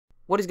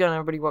What is going on,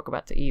 everybody? Welcome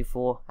back to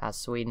EU4. As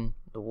Sweden,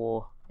 the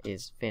war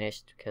is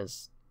finished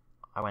because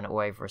I went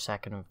away for a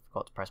second and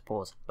forgot to press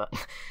pause. But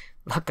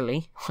luckily,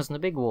 it wasn't a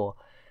big war.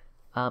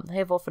 They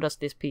have offered us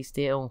this peace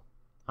deal.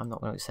 I'm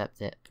not going to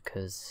accept it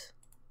because,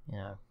 you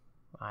know,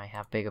 I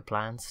have bigger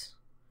plans.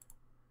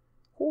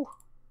 Ooh,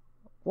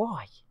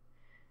 why?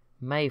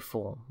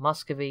 Mayform,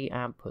 Muscovy,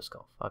 and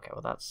Pskov. Okay,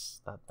 well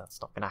that's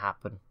not going to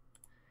happen.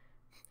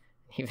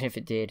 Even if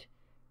it did, it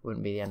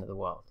wouldn't be the end of the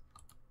world.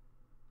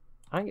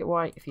 I don't get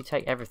why, if you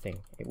take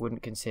everything, it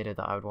wouldn't consider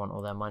that I would want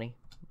all their money.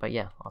 But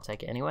yeah, I'll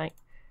take it anyway.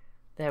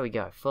 There we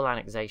go, full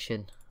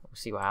annexation. We'll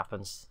see what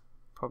happens.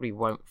 Probably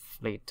won't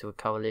lead to a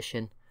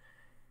coalition.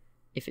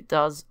 If it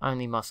does,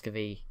 only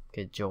Muscovy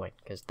could join,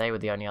 because they were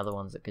the only other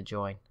ones that could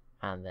join,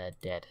 and they're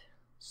dead.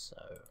 So,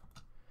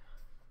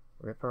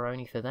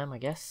 ripperoni for them, I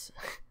guess.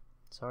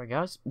 Sorry,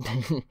 guys.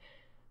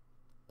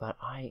 But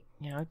I,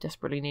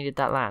 desperately needed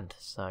that land,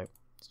 so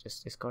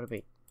it's got to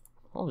be.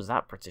 What was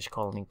that British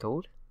colony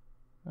called?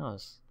 I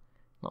was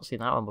not seen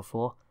that one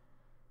before.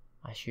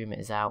 I assume it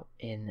is out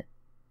in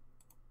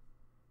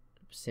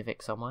the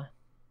Pacific somewhere.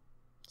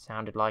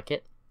 Sounded like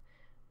it.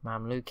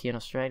 Mamluki in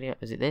Australia.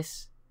 Is it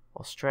this?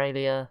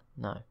 Australia?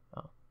 No.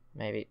 Oh,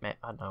 maybe. I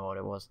don't know what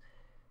it was.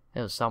 It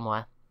was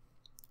somewhere.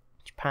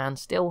 Japan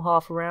still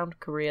half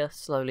around. Korea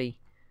slowly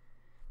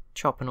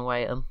chopping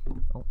away at them.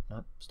 Oh,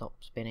 no. Stop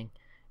spinning.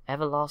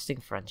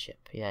 Everlasting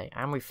friendship. Yay.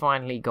 And we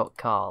finally got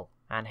Karl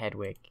and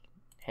Hedwig.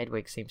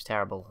 Hedwig seems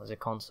terrible as a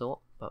consort,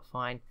 but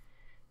fine.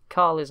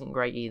 Karl isn't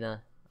great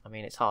either. I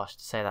mean, it's harsh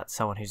to say that to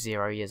someone who's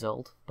 0 years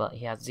old, but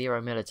he has 0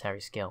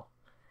 military skill.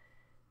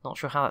 Not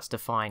sure how that's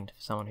defined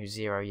for someone who's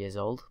 0 years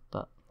old,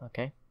 but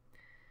okay.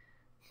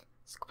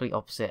 It's the complete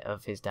opposite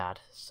of his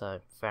dad,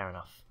 so fair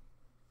enough.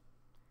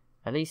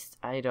 At least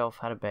Adolf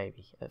had a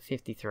baby at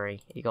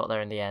 53. He got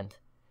there in the end.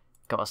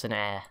 Got us an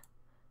heir.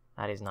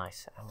 That is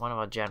nice. And one of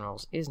our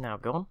generals is now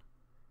gone.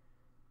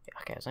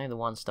 Okay, it's only the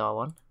 1-star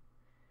one.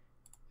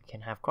 We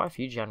can have quite a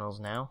few generals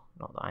now.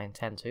 Not that I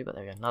intend to, but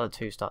there we go. Another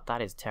 2-star.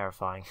 That is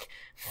terrifying.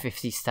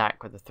 50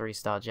 stack with a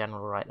 3-star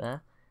general right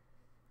there.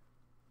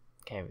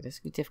 Okay, well,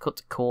 this will be difficult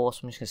to core,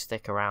 so I'm just going to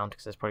stick around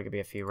because there's probably going to be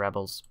a few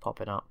rebels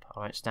popping up. I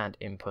won't stand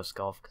in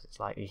Pskov because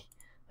it's likely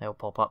they'll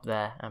pop up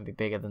there and be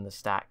bigger than the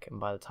stack, and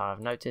by the time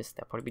I've noticed,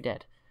 they'll probably be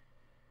dead.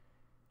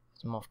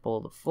 Let's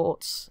mothball the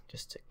forts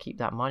just to keep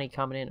that money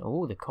coming in.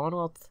 Oh, the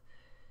Commonwealth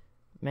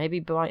maybe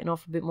biting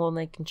off a bit more than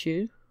they can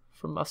chew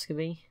from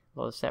Muscovy. A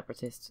lot of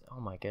separatists.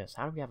 Oh my goodness,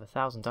 how do we have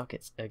 1,000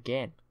 ducats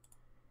again?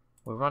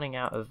 We're running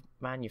out of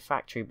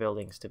manufactory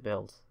buildings to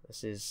build.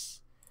 This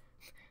is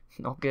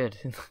not good.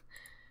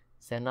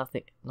 Is there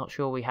nothing? Not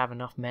sure we have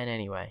enough men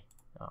anyway.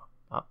 Oh,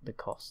 up the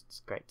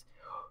costs. Great.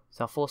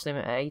 So our force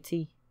limit at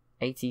 80?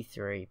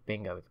 83.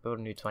 Bingo. We can build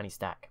a new 20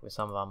 stack with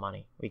some of our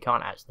money. We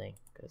can't actually,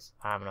 because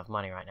I have enough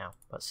money right now.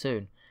 But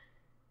soon,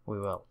 we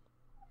will.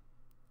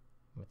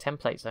 My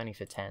template's only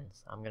for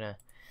 10s. I'm going to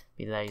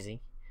be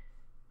lazy.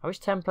 I wish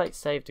templates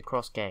saved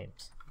across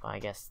games, but I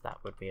guess that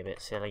would be a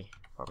bit silly.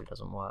 Probably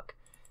doesn't work.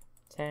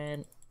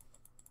 10.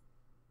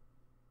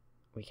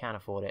 We can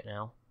afford it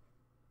now.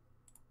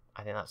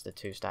 I think that's the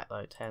 2-stack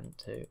though. 10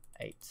 to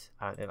 8.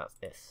 I don't think that's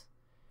this.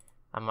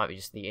 That might be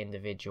just the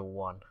individual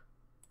one.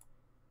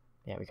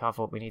 Yeah, we can't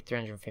afford. We need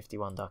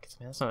 351 ducats.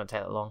 I mean, that's not going to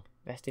take that long.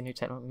 Invest in new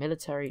technology.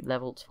 Military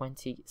level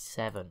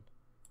 27.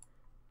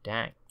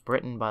 Dang.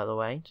 Britain, by the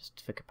way,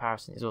 just for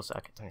comparison, is also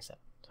okay. 27.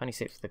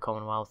 26 for the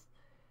Commonwealth.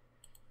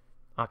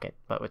 Okay,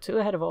 but we're 2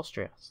 ahead of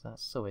Austria, so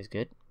that's always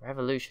good.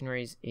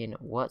 Revolutionaries in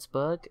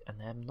Würzburg, and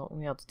they're not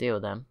going to be able to deal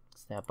with them,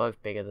 because they're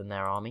both bigger than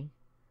their army.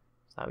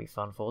 So that'll be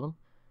fun for them.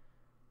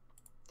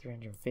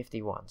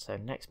 351, so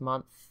next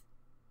month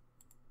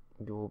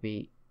we will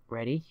be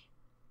ready.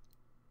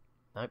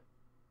 Nope.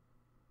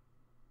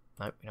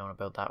 Nope, we don't want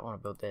to build that, we want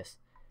to build this.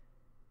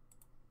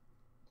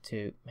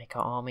 To make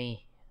our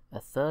army a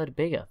third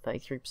bigger,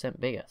 33%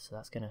 bigger, so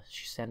that's going to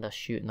send us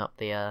shooting up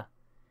the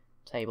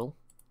table.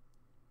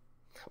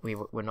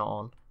 We're not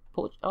on.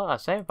 Oh, I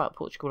was saying about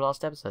Portugal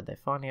last episode. They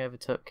finally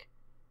overtook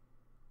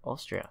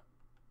Austria.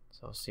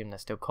 So I assume they're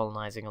still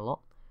colonising a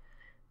lot.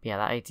 But yeah,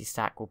 that 80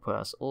 stack will put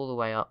us all the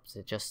way up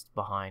to just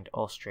behind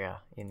Austria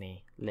in the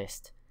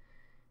list.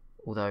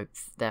 Although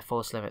their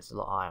force limit's a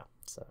lot higher.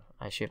 So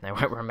I assume they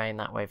won't remain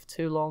that way for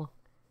too long.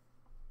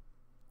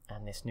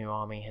 And this new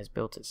army has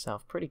built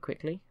itself pretty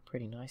quickly.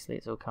 Pretty nicely.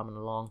 It's all coming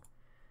along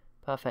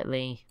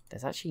perfectly.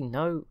 There's actually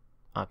no...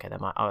 Okay, there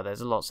might... Oh,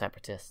 there's a lot of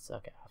separatists.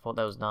 Okay, I thought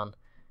that was done.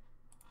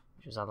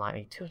 Which was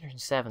unlikely.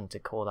 207 to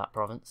core that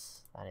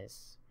province. That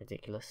is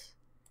ridiculous.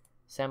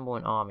 Assemble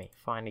an army.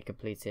 Finally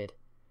completed.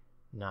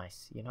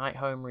 Nice. Unite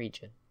home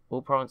region.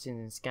 All provinces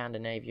in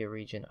Scandinavia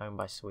region owned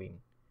by Sweden.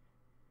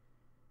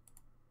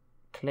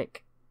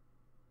 Click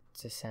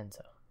to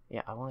center.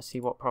 Yeah, I want to see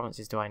what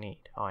provinces do I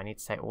need. Oh, I need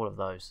to take all of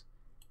those.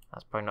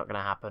 That's probably not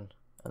going to happen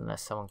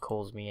unless someone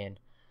calls me in.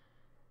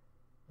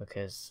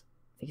 Because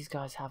these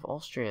guys have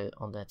Austria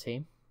on their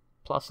team.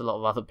 Plus a lot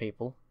of other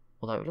people.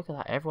 Although, look at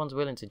that. Everyone's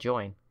willing to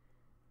join.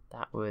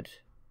 That would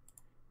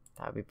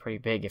be pretty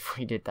big if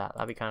we did that.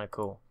 That'd be kind of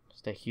cool.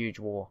 Just a huge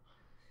war.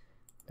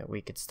 that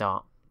we could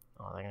start.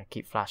 Oh, they're going to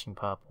keep flashing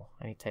purple.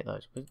 I need to take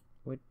those.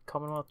 Would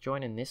Commonwealth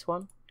join in this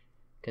one?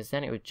 Because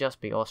then it would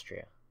just be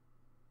Austria.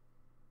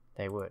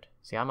 They would.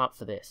 See, I'm up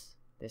for this.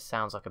 This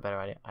sounds like a better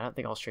idea. I don't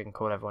think Austria can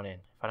call everyone in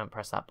if I don't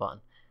press that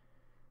button.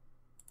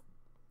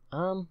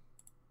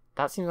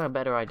 That seems like a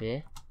better idea.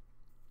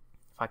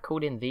 If I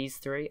called in these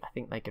three, I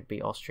think they could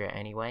beat Austria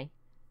anyway.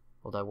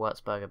 Although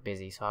Würzburg are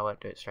busy, so I won't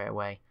do it straight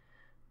away.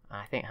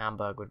 I think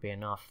Hamburg would be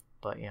enough.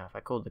 But, you know, if I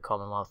called the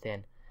Commonwealth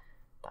in,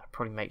 that would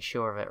probably make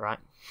sure of it, right?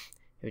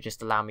 It would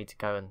just allow me to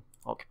go and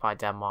occupy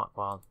Denmark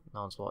while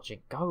no one's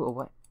watching. Go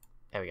away.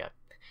 There we go. I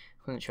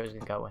wasn't sure it was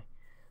going to go away.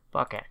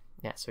 But okay.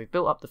 Yeah, so we've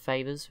built up the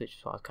favours, which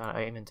is what I was kind of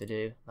aiming to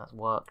do. That's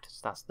worked,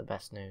 so that's the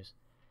best news.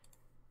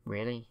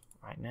 Really?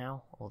 Right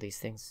now, all these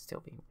things are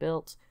still being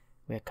built.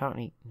 We are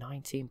currently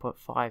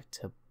 19.5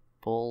 to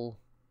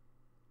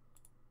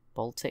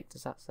Baltic,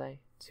 does that say?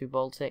 To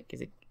Baltic?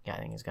 Is it? Yeah, I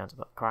think it's going to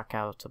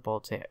Krakow to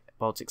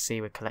Baltic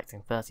Sea. We're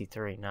collecting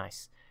 33.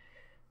 Nice.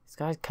 This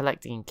guy's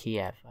collecting in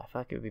Kiev. I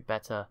feel like it would be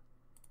better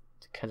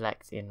to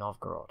collect in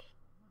Novgorod.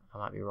 I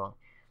might be wrong.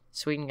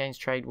 Sweden gains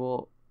trade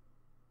war.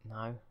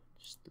 No.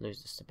 Just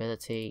lose the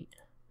stability.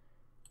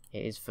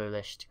 It is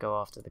foolish to go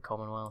after the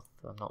Commonwealth.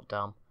 I'm not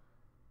dumb.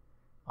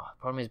 Oh,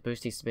 the problem is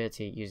boosting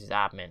stability uses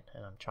admin,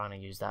 and I'm trying to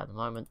use that at the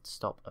moment to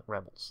stop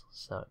rebels.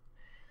 So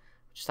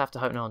just have to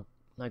hope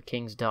no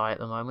kings die at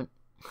the moment.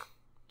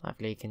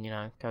 Hopefully he can, you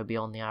know, go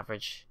beyond the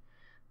average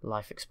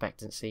life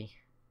expectancy.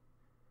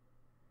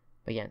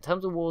 But yeah, in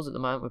terms of wars at the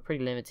moment, we're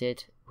pretty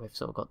limited. We've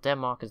sort of got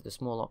Denmark as the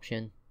small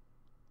option,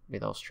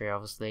 with Austria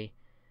obviously.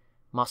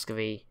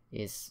 Muscovy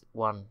is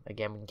one,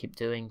 again, we can keep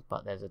doing,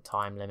 but there's a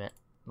time limit.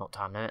 Not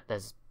time limit,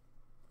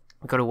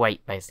 we've got to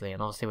wait, basically.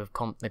 And obviously with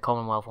the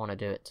Commonwealth want to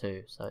do it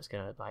too, so it's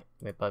going to, like,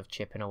 we're both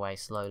chipping away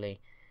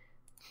slowly,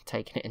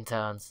 taking it in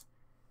turns.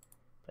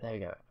 But there we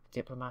go.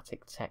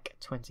 Diplomatic Tech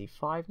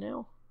 25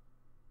 now.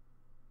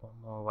 One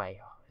more away.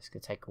 Oh, this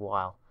could take a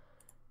while.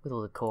 With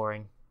all the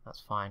coring, that's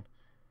fine.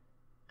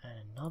 And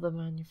another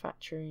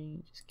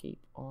manufacturing. Just keep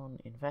on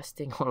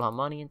investing all our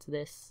money into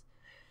this.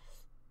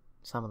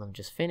 Some of them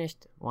just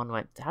finished. One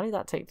went. How did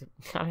that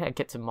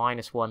get to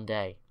 -1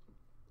 day?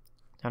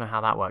 Don't know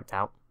how that worked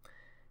out,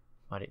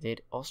 but it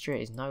did.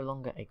 Austria is no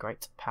longer a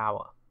great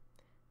power.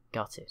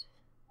 Gutted.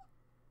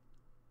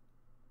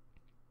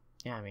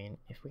 Yeah, I mean,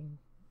 I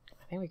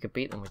think we could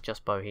beat them with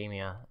just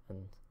Bohemia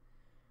and.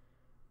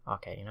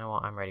 Okay, you know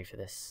what? I'm ready for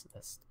this.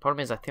 The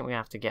problem is, I think we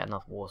have to get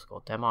enough war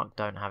score. Denmark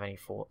don't have any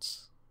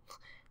forts.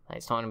 Like,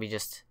 it's not going to be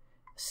just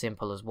as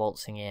simple as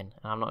waltzing in,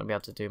 and I'm not going to be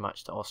able to do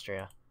much to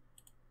Austria.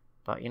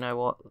 But you know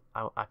what?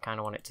 I kind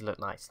of want it to look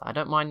nice. I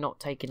don't mind not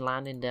taking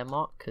land in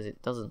Denmark, because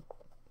it doesn't,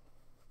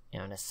 you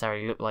know,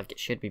 necessarily look like it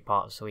should be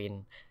part of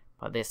Sweden.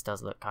 But this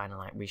does look kind of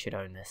like we should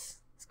own this.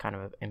 It's kind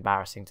of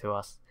embarrassing to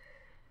us.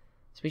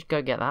 So we should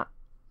go get that,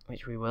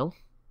 which we will.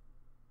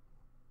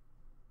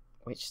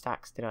 Which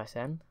stacks did I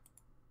send?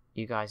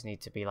 You guys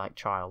need to be like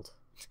child.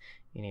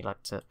 You need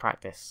like to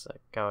practice, so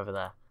go over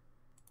there.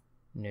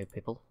 New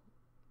people.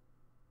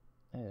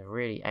 There's a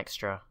really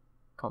extra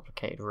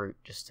complicated route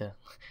just to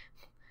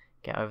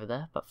get over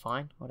there, but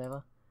fine,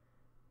 whatever.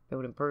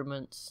 Build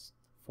improvements,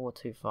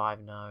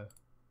 425, no.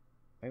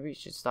 Maybe we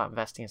should start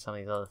investing in some of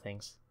these other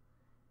things.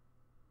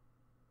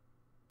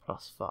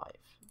 +5,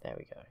 there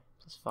we go.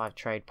 +5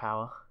 trade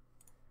power.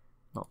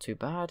 Not too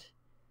bad.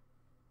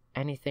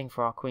 Anything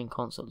for our Queen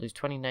Consort. Lose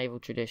 20 naval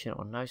tradition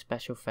or no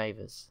special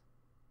favours.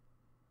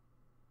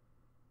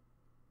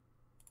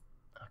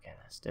 Okay,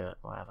 let's do it.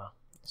 Whatever.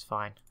 It's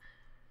fine.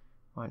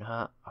 Won't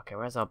hurt. Okay,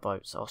 where's our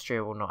boats?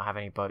 Austria will not have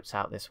any boats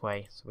out this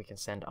way, so we can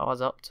send ours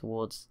up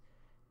towards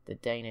the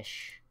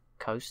Danish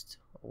coast,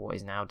 or what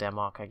is now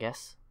Denmark, I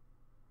guess.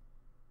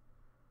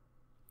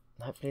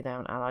 Hopefully they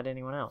haven't allied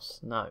anyone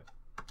else. No.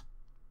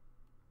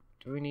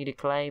 Do we need a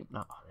claim?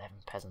 No, 11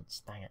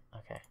 peasants. Dang it.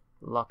 Okay.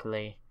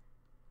 Luckily,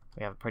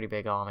 we have a pretty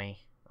big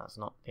army. That's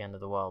not the end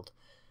of the world.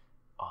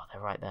 Oh,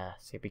 they're right there.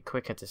 So it'd be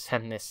quicker to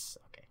send this.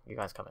 Okay, you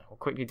guys come in. We'll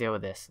quickly deal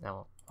with this.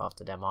 Now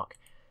after Denmark.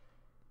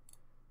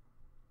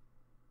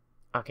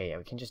 Okay, yeah,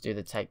 we can just do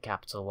the take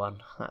capital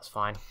one. That's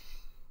fine.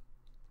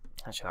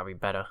 Actually, that'll be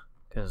better.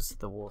 Because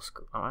the war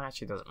school... Oh, it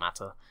actually doesn't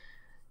matter.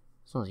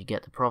 As long as you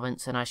get the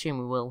province. And I assume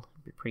we will.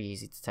 It'll be pretty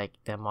easy to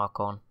take Denmark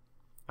on.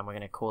 And we're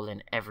going to call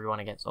in everyone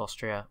against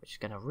Austria. Which is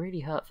going to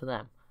really hurt for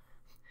them.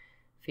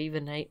 Fever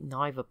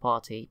neither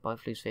party.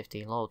 Both lose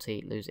 15.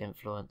 Loyalty, lose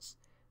influence.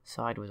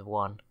 Side with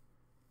 1.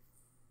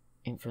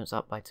 Influence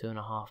up by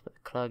 2.5. But the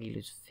clergy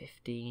lose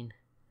 15.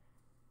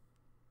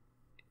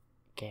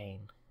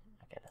 Gain.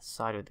 Okay, let's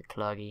side with the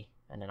clergy.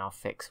 And then I'll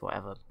fix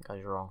whatever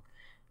goes wrong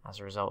as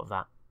a result of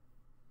that.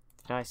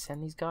 Did I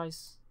send these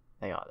guys?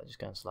 They are. They're just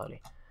going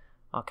slowly.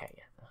 Okay,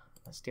 yeah.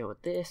 Let's deal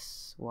with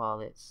this while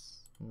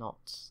it's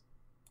not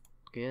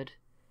good.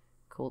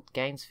 Cool.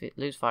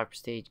 Lose 5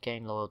 prestige,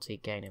 gain loyalty,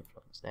 gain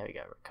influence. There we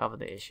go. Recover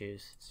the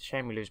issues. It's a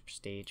shame we lose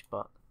prestige,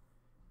 but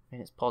I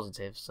mean it's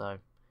positive, so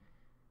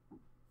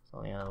it's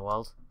not the end of the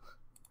world.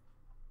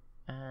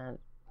 And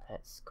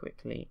let's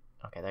quickly.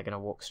 Okay, they're going to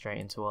walk straight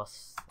into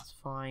us. That's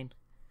fine.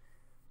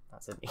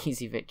 That's an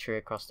easy victory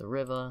across the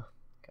river.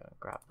 Go and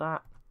grab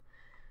that.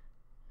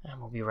 And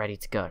we'll be ready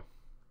to go.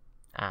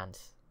 And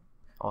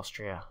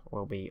Austria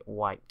will be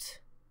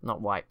wiped.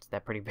 Not wiped, they're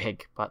pretty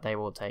big, but they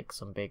will take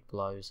some big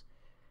blows.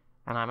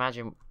 And I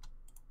imagine,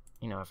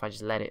 you know, if I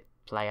just let it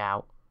play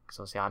out, because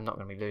obviously I'm not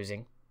going to be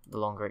losing the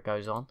longer it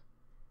goes on,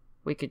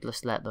 we could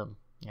just let them,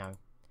 you know,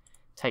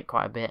 take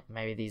quite a bit.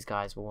 Maybe these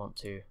guys will want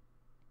to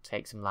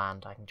take some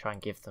land. I can try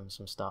and give them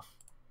some stuff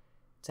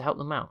to help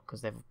them out,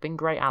 because they've been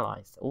great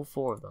allies, all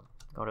 4 of them.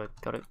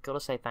 Gotta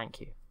say thank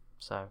you.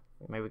 So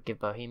maybe we give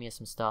Bohemia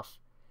some stuff.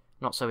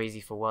 Not so easy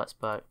for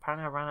Würzburg.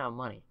 Apparently I ran out of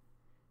money.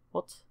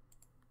 What?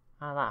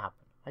 How did that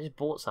happen? I just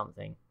bought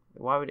something.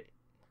 Why would it?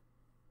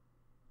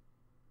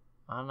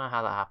 I don't know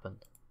how that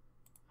happened.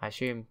 I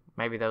assume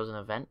maybe there was an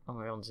event when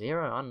we were on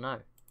 0. I don't know.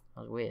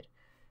 That was weird.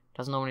 It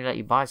doesn't normally let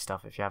you buy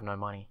stuff if you have no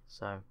money,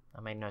 so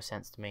that made no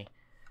sense to me.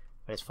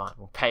 But it's fine.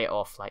 We'll pay it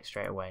off like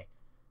straight away.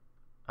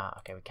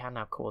 Okay, we can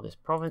now call this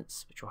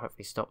province, which will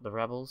hopefully stop the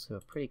rebels, who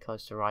are pretty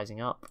close to rising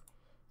up.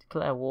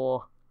 Declare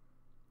war.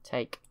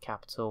 Take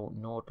capital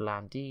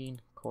Nordlandine.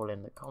 Call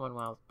in the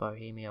Commonwealth,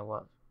 Bohemia.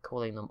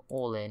 Calling them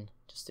all in,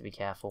 just to be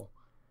careful.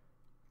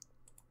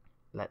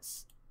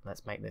 Let's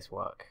make this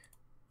work.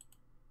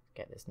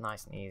 Get this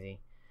nice and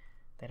easy.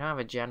 They don't have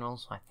a general,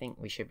 so I think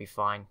we should be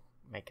fine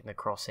making the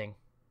crossing.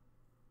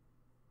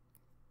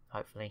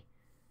 Hopefully.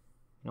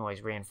 You can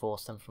always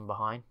reinforce them from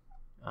behind.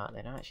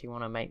 They don't actually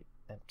want to make...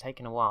 They're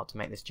taking a while to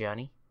make this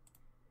journey.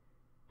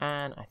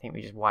 And I think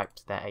we just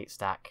wiped their 8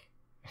 stack.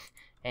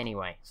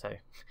 Anyway, so...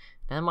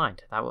 Never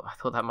mind. I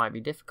thought that might be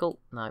difficult.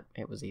 No,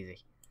 it was easy.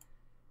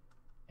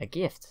 A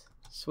gift.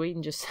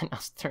 Sweden just sent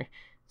us 3...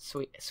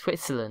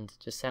 Switzerland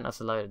just sent us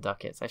a load of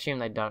ducats. I assume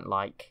they don't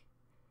like...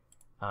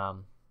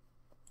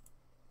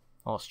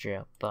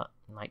 Austria, but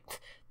like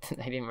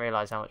they didn't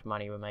realise how much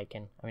money we're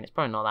making. I mean, it's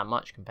probably not that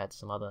much compared to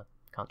some other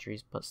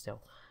countries, but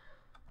still,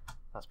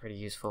 that's pretty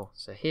useful.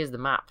 So here's the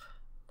map.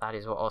 That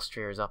is what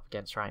Austria is up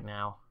against right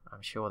now.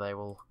 I'm sure they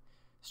will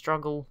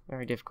struggle.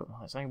 Very difficult.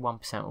 Oh, it's only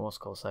 1% war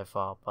score so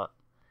far, but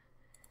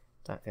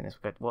don't think this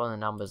will good. What are the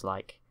numbers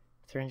like?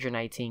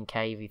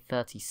 318k v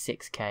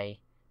 36k,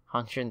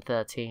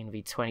 113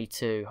 v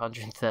 22,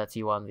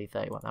 131 v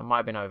 31. That might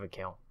have been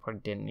overkill.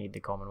 Probably didn't need the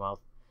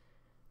Commonwealth.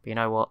 But you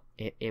know what?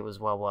 It was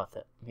well worth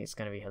it. It's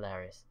going to be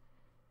hilarious.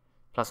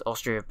 Plus,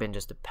 Austria have been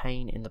just a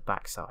pain in the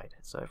backside.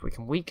 So if we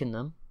can weaken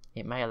them,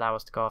 it may allow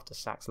us to go after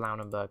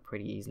Saxe-Lauenburg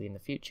pretty easily in the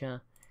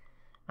future.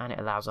 And it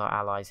allows our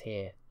allies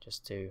here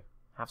just to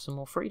have some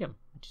more freedom,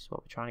 which is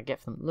what we're trying to get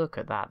from them. Look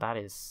at that. That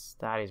is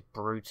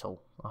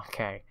brutal.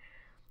 Okay.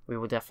 We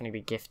will definitely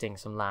be gifting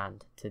some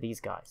land to these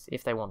guys,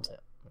 if they want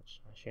it,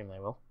 which I assume they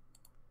will.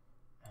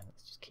 And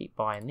let's just keep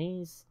buying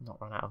these.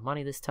 Not run out of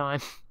money this time.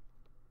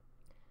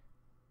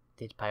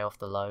 Did pay off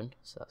the loan,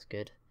 so that's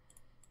good.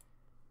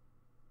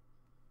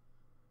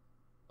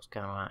 What's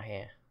going on out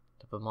here?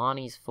 The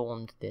Bahmanis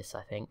formed this,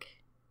 I think.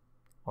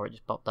 Or it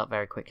just popped up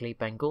very quickly.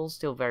 Bengal's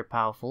still very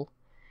powerful.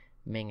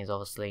 Ming is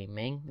obviously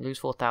Ming. Lose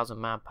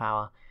 4,000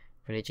 manpower.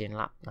 Religion,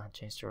 Lapland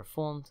changed to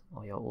Reformed.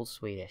 Or you're all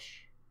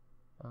Swedish.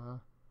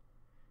 The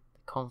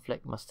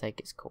conflict must take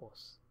its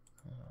course.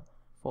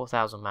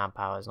 4,000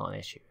 manpower is not an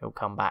issue. It'll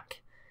come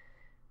back.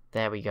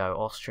 There we go.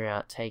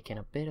 Austria taking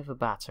a bit of a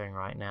battering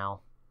right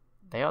now.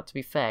 They are, to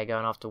be fair,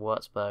 going after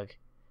Würzburg.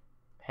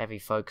 Heavy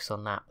focus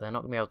on that. But they're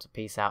not going to be able to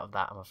piece out of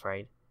that, I'm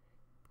afraid.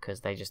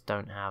 Because they just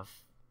don't have...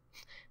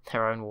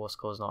 their own war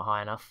score is not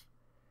high enough.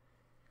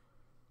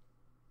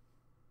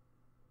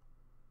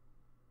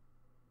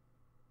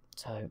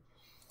 So,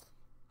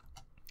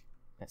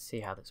 let's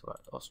see how this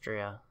works.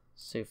 Austria,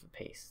 sue for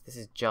peace. This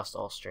is just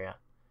Austria.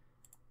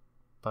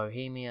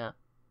 Bohemia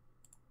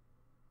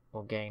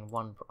will gain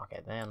 1...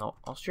 Okay, they're not...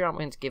 Austria aren't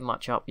willing to give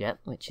much up yet,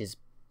 which is...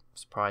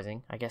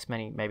 surprising. I guess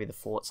maybe the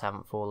forts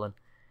haven't fallen.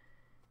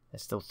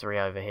 There's still 3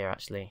 over here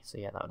actually, so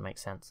yeah, that would make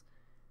sense.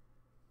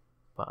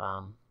 But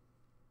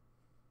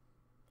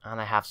and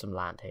they have some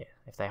land here.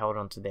 If they hold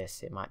on to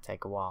this, it might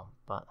take a while,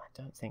 but I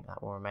don't think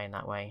that will remain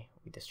that way.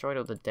 We destroyed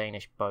all the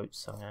Danish boats,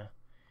 so I'm gonna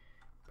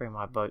bring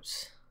my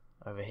boats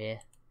over here,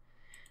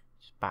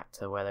 just back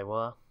to where they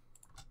were.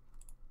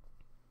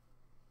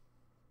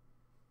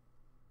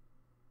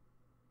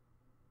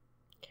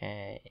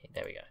 Okay,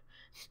 there we go.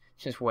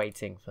 Just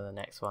waiting for the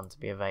next one to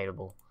be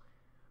available.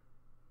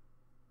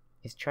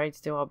 Is trade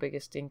still our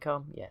biggest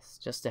income? Yes,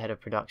 just ahead of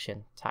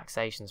production.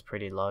 Taxation's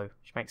pretty low,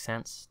 which makes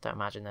sense. Don't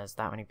imagine there's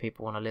that many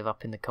people want to live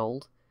up in the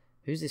cold.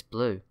 Who's this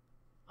blue?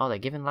 Oh, they're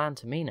giving land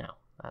to me now.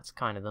 That's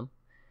kind of them.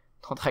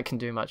 Not that I can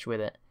do much with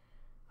it.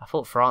 I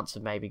thought France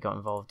had maybe got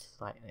involved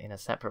like in a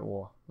separate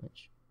war,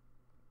 which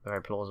is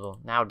very plausible.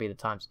 Now would be the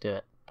time to do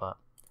it, but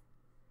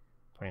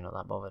probably not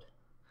that bothered.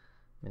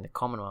 I mean, the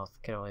Commonwealth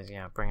could always, you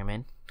know, bring them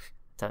in.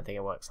 Don't think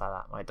it works like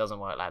that. Well, it doesn't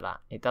work like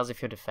that. It does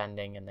if you're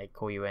defending and they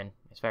call you in.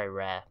 It's very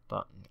rare,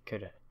 but it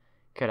could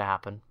have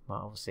happened.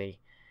 Well, obviously,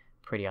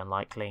 pretty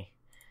unlikely.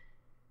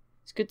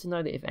 It's good to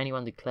know that if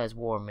anyone declares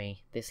war on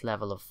me, this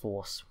level of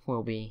force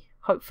will be,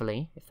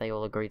 hopefully, if they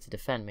all agree to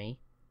defend me.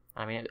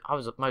 I mean, I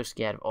was most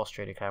scared of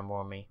Austria declaring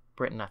war on me.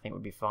 Britain, I think,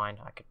 would be fine.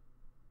 I could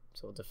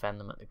sort of defend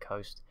them at the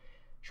coast.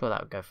 Sure,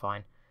 that would go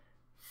fine.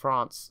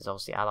 France is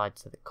obviously allied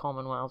to the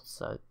Commonwealth,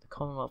 so the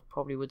Commonwealth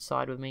probably would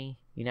side with me.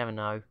 You never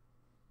know.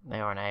 They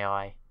are an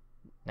AI.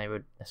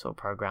 They're sort of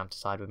programmed to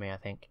side with me, I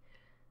think.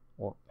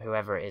 Or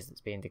whoever it is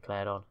that's being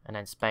declared on. And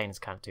then Spain's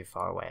kind of too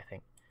far away, I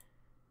think.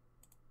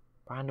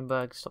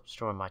 Brandenburg, stop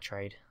destroying my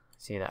trade.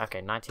 See that?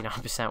 Okay,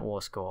 99%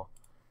 war score.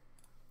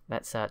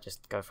 Let's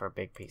just go for a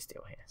big peace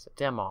deal here. So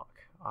Denmark,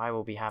 I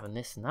will be having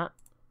this and that.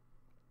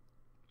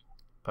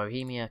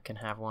 Bohemia can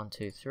have 1,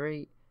 2,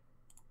 3,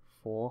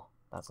 4.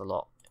 That's a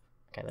lot.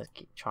 Okay,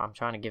 I'm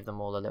trying to give them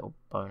all a little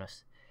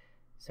bonus.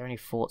 Is there any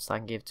forts that I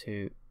can give to?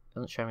 It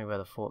doesn't show me where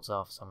the forts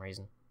are for some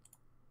reason.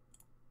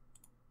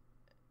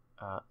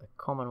 The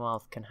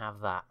Commonwealth can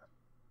have that.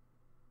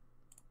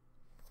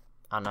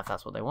 I don't know if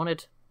that's what they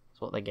wanted.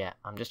 That's what they get.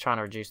 I'm just trying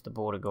to reduce the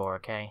border gore,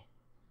 okay?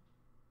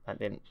 That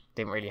didn't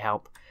really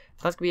help.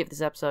 So that's going to be it for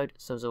this episode.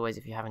 So as always,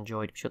 if you have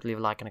enjoyed, be sure to leave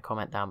a like and a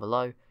comment down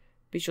below.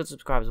 Be sure to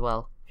subscribe as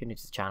well if you're new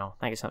to the channel.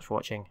 Thank you so much for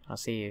watching. I'll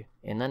see you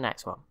in the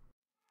next one.